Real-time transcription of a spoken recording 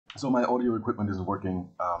So my audio equipment isn't working.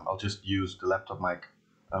 I'll just use the laptop mic,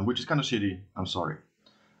 which is kind of shitty. I'm sorry.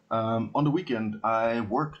 On the weekend, I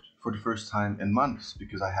worked for the first time in months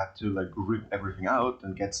because I had to like rip everything out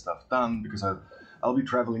and get stuff done because I'll be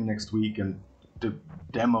traveling next week and the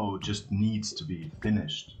demo just needs to be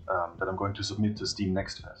finished that I'm going to submit to Steam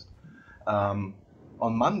Next Fest. Um,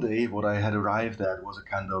 on Monday, what I had arrived at was a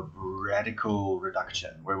kind of radical reduction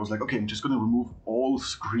where it was like, okay, I'm just going to remove all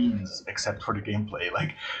screens except for the gameplay,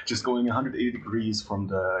 like just going 180 degrees from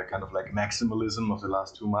the kind of like maximalism of the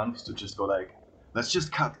last 2 months to just go like, let's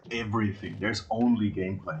just cut everything. There's only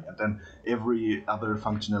gameplay, and then every other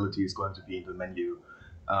functionality is going to be in the menu.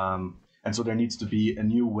 And so there needs to be a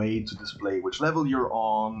new way to display which level you're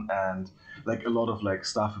on, and like a lot of like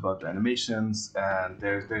stuff about the animations. And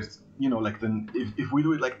there's like then if we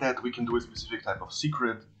do it like that, we can do a specific type of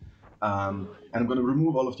secret. And I'm going to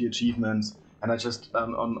remove all of the achievements. And I just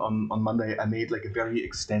on Monday I made like a very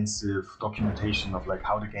extensive documentation of like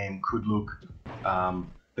how the game could look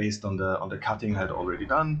based on the cutting I had already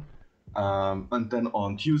done. And then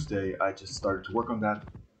on Tuesday I just started to work on that,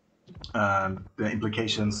 and the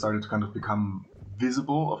implications started to kind of become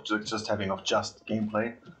visible of just having of just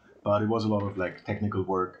gameplay, but it was a lot of like technical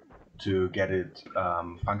work to get it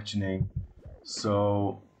functioning.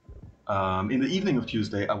 So in the evening of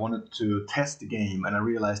Tuesday, I wanted to test the game, and I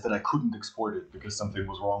realized that I couldn't export it because something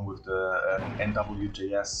was wrong with the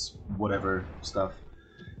NWJS whatever stuff.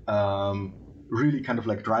 Um, Really kind of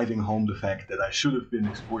like driving home the fact that I should have been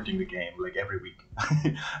exporting the game like every week.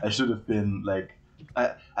 I should have been like,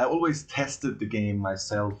 I always tested the game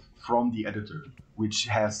myself from the editor, which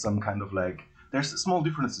has some kind of like, there's small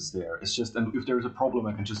differences there. It's just, and if there's a problem,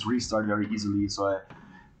 I can just restart very easily. So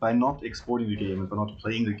by not exporting the game and by not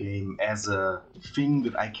playing the game as a thing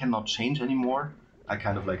that I cannot change anymore, I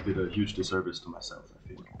kind of like did a huge disservice to myself, I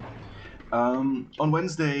think. On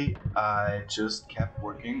Wednesday, I just kept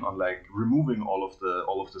working on like removing all of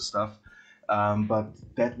the stuff, but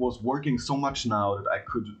that was working so much now that I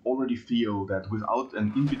could already feel that without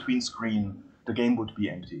an in-between screen, the game would be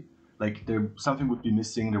empty. Like there something would be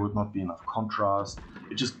missing. There would not be enough contrast.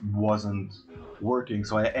 It just wasn't working.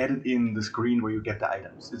 So I added in the screen where you get the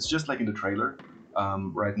items. It's just like in the trailer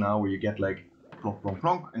right now, where you get like plonk, plonk,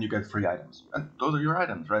 plonk, and you get 3 items. And those are your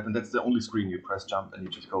items, right? And that's the only screen. You press jump and you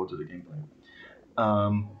just go to the gameplay.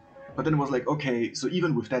 Um, but then it was like, okay, so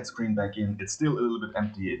even with that screen back in, it's still a little bit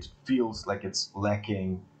empty. It feels like it's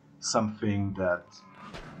lacking something that,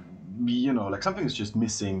 like something is just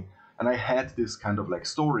missing. And I had this kind of like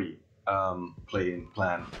story playing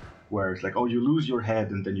plan where it's like, oh, you lose your head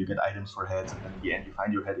and then you get items for heads, and then in the end you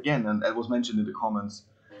find your head again. And that was mentioned in the comments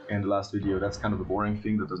in the last video. That's kind of a boring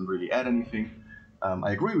thing that doesn't really add anything.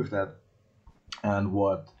 I agree with that. And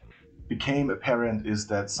what became apparent is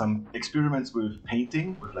that some experiments with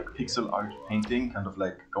painting, with like pixel art painting, kind of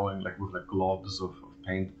like going like with like globs of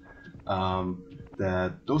paint,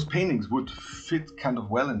 that those paintings would fit kind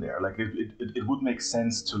of well in there. Like it would make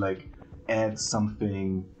sense to like add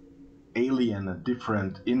something alien and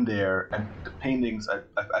different in there. And the paintings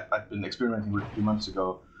I've been experimenting with a few months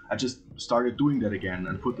ago, I just started doing that again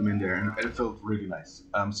and put them in there, and it felt really nice.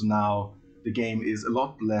 So now the game is a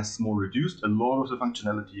lot less, more reduced. A lot of the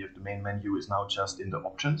functionality of the main menu is now just in the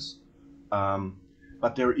options, um,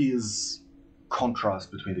 but there is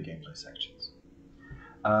contrast between the gameplay sections.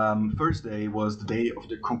 Thursday was the day of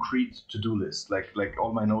the concrete to-do list. Like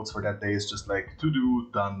all my notes for that day is just like to do,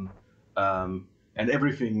 done, and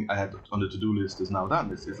everything I had on the to-do list is now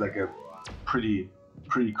done. It's like a pretty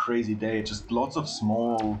crazy day. Just lots of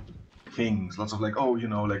small things, lots of like, oh,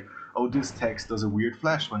 like, oh, this text does a weird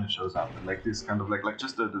flash when it shows up, and like this kind of like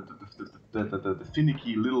just the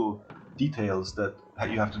finicky little details that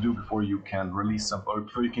you have to do before you can release some, or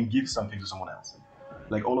before you can give something to someone else.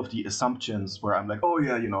 Like all of the assumptions where I'm like, oh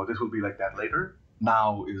yeah, this will be like that later.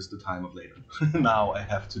 Now is the time of later. Now I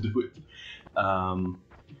have to do it.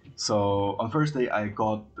 So on Thursday I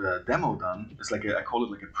got the demo done. It's like I call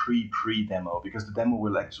it like a pre demo, because the demo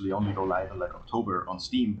will actually only go live in like October on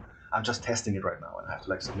Steam. I'm just testing it right now, and I have to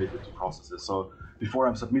like submit it to processes. So before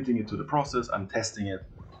I'm submitting it to the process, I'm testing it.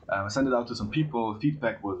 I sent it out to some people.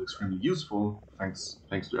 Feedback was extremely useful. Thanks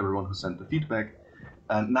to everyone who sent the feedback.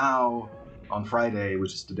 And now on Friday,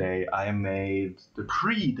 which is today, I made the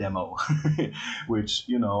pre-demo, which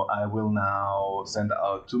I will now send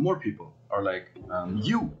out to more people, or like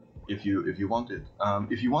you, if you want it.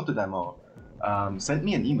 If you want the demo, send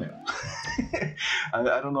me an email.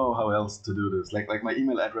 I don't know how else to do this. Like my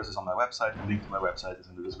email address is on my website. The link to my website is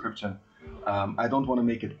in the description. I don't want to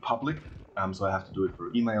make it public, so I have to do it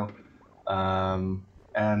through email.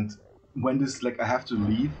 And when this, like, I have to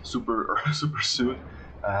leave super super soon,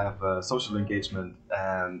 I have social engagement,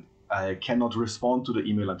 and I cannot respond to the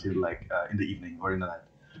email until like in the evening or in the night.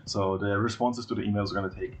 So the responses to the emails are going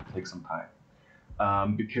to take some time.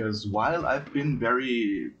 Because while I've been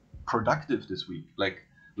very productive this week, like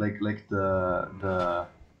the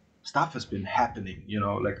stuff has been happening,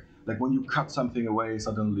 like when you cut something away,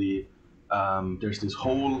 suddenly there's this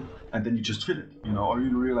hole, and then you just fill it, or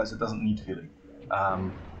you realize it doesn't need filling,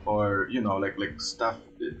 um, or like stuff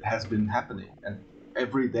has been happening, and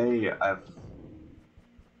every day I've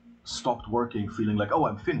stopped working feeling like, oh,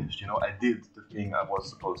 I'm finished, I did the thing I was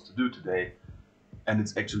supposed to do today, and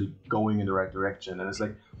it's actually going in the right direction. And it's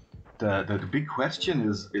like the big question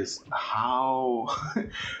is how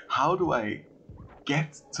how do I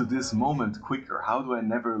get to this moment quicker? How do I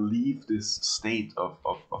never leave this state of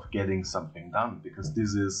getting something done? Because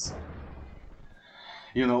this is,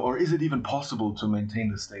 or is it even possible to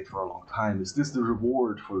maintain this state for a long time? Is this the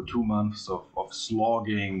reward for 2 months of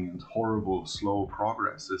slogging and horrible slow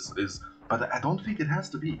progress? But I don't think it has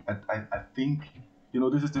to be. I think,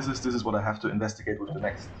 this is what I have to investigate with the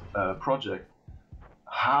next project.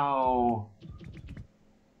 How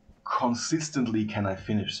consistently can I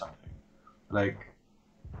finish something? Like,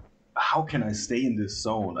 how can I stay in this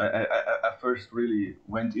zone? I first really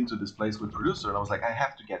went into this place with producer, and I was like, I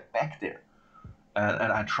have to get back there.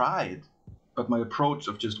 And I tried, but my approach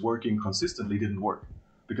of just working consistently didn't work.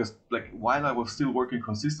 Because like while I was still working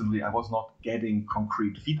consistently, I was not getting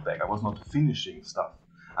concrete feedback. I was not finishing stuff.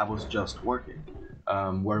 I was just working.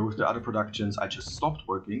 Where with the other productions, I just stopped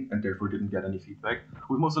working and therefore didn't get any feedback.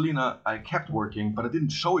 With Mussolina, I kept working, but I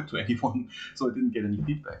didn't show it to anyone, so I didn't get any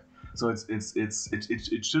feedback. So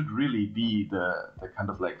it should really be the kind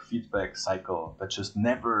of like feedback cycle that just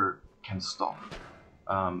never can stop.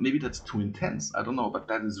 Maybe that's too intense. I don't know, but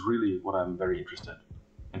that is really what I'm very interested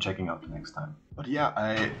in checking out the next time. But yeah,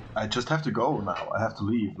 I just have to go now. I have to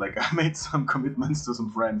leave. Like I made some commitments to some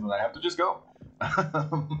friends, and I have to just go.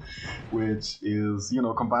 Which is,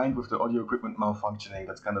 combined with the audio equipment malfunctioning,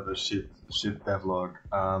 that's kind of a shit devlog.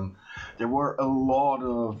 There were a lot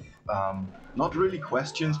of not really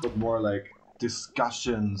questions, but more like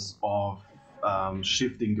discussions of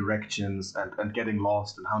shifting directions and getting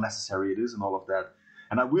lost and how necessary it is and all of that.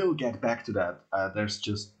 And I will get back to that. There's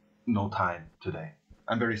just no time today.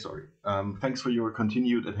 I'm very sorry. Thanks for your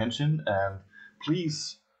continued attention, and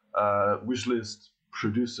please wishlist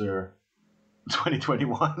producer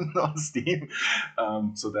 2021 on Steam,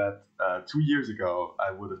 so that 2 years ago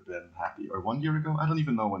I would have been happy, or 1 year ago. I don't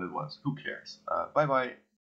even know when it was. Who cares? Bye bye.